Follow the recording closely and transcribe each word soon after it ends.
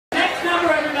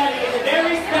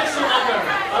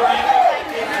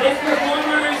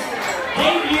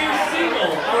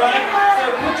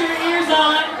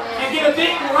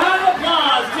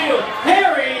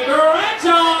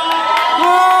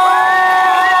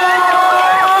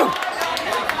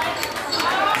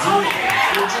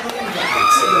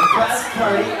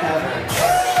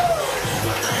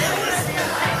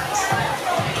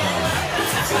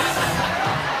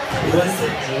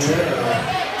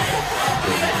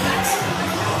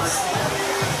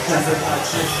As if I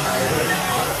should hide it.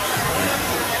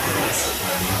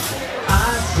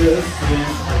 I've just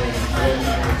been in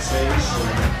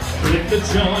meditation. Hit the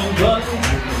join button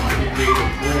to complete the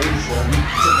equation.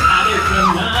 Tonight is the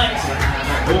night to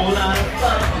have a whole lot of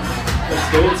fun. Let's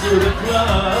go to the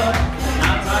club and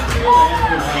I'll talk to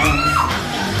everyone.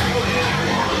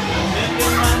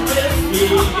 Drinking my whiskey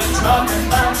and talking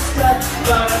about stuff,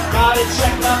 but I've got to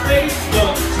check my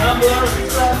Facebook, Tumblr,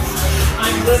 and stuff.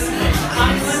 I'm listening,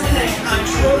 I'm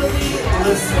totally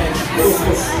listening.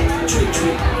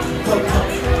 Tweet, poke,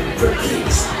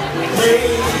 repeat.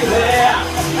 Hey there,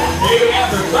 hey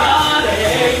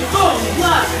everybody, boom,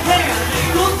 clap, hand,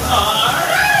 equal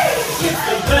party. It's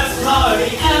the best party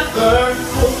ever.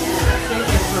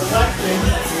 It's reflecting.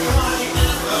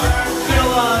 Feel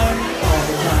alive all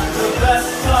the time. The best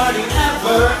party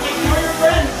ever. Ignore your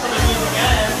friends from the music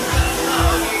end.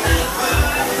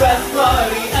 Best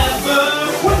party ever.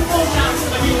 Put the phone down to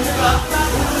the music up. Not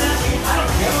moving at me, I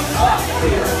don't give a fuck.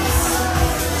 It's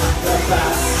the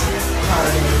best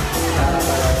party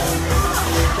ever.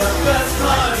 The best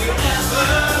party ever.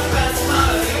 Best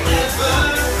party ever.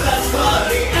 Best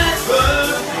party ever.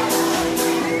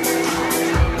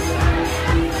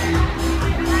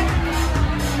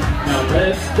 Now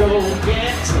let's go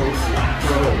get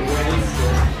tobacco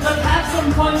wasted. Let's have some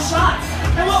fun shots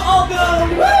and we'll all go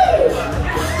woo!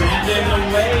 We're standing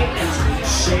away and tweet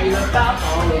shade about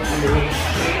all of you.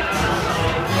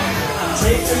 I'm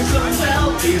taking some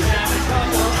selfies and a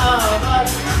couple of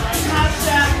us.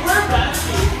 Hashtag we're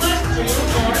Bradshaw. Let's do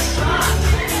more shots.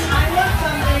 I want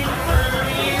something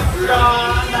fruity,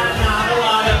 strong, but not a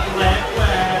lot of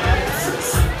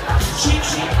liquids. Cheap,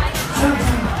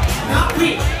 not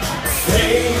weak.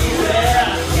 Hey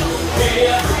there, hey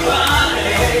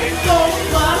everybody, don't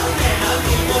fuck and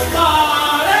people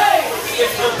party.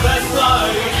 It's the best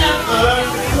party ever.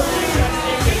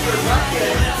 It's the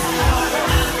rocket.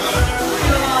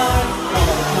 Feel alive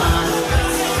all the time.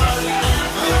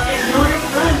 Ignore your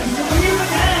friends and leave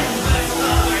again.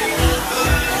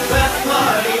 Best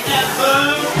party ever.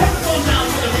 Put the phone down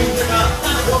to the music up.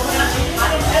 Not open at me, I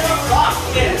don't give a fuck.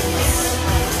 It's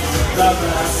the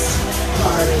best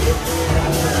party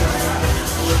ever.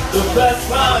 The best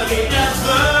party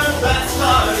ever. Best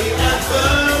party ever.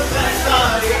 Best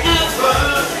party ever.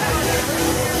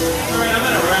 Alright, I'm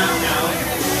gonna wrap now.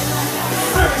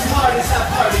 Certain parties have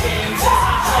party games.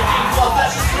 Party games, well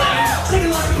that's just plain.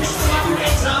 Taking lots of pictures of my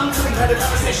great time. Putting kind of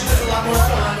conversation is a lot more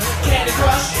fun. Candy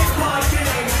Crush, it's a party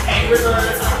game. Angry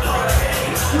Birds, it's a party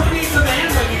game. Who needs a man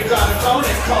when you got a phone?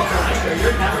 It's called Grindr,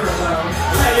 you're never alone.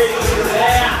 Hey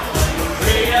there.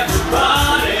 Hey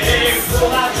everybody,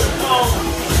 pull out your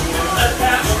phone. Let's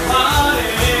have a party,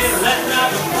 let's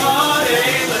have a party,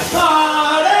 let's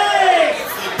party!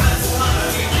 It's the best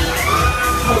party ever.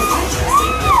 Most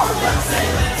interesting,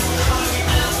 relaxing.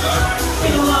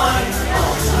 Feel alive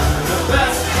all the time. The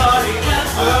best party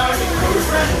ever. Ignore your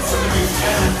friends from the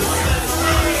weekend.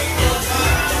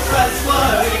 Best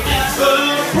party ever.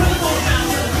 Put the phone down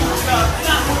to the music up.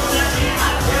 Not moving at me, I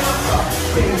don't give a fuck.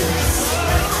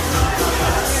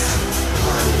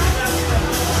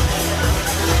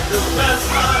 The best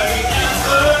party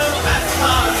ever, best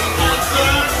party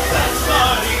ever, best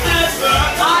party ever.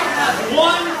 I have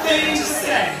one thing to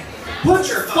say. Put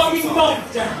your fucking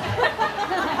phones down.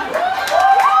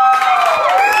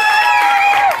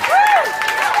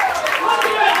 Let's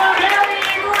give it for Harrie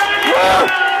Bradshaw.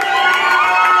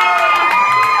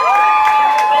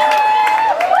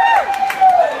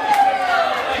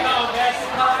 Best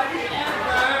party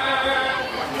ever.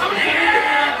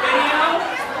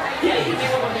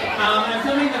 I'm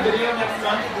filming the video next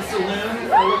month at the saloon,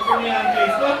 so look for me on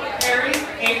Facebook, Harrie,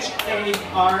 Harrie.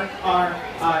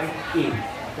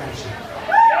 Bradshaw.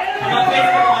 I'm on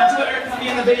Facebook, on Twitter, come be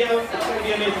in the video, it's going to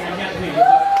be amazing, I can't believe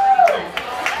it.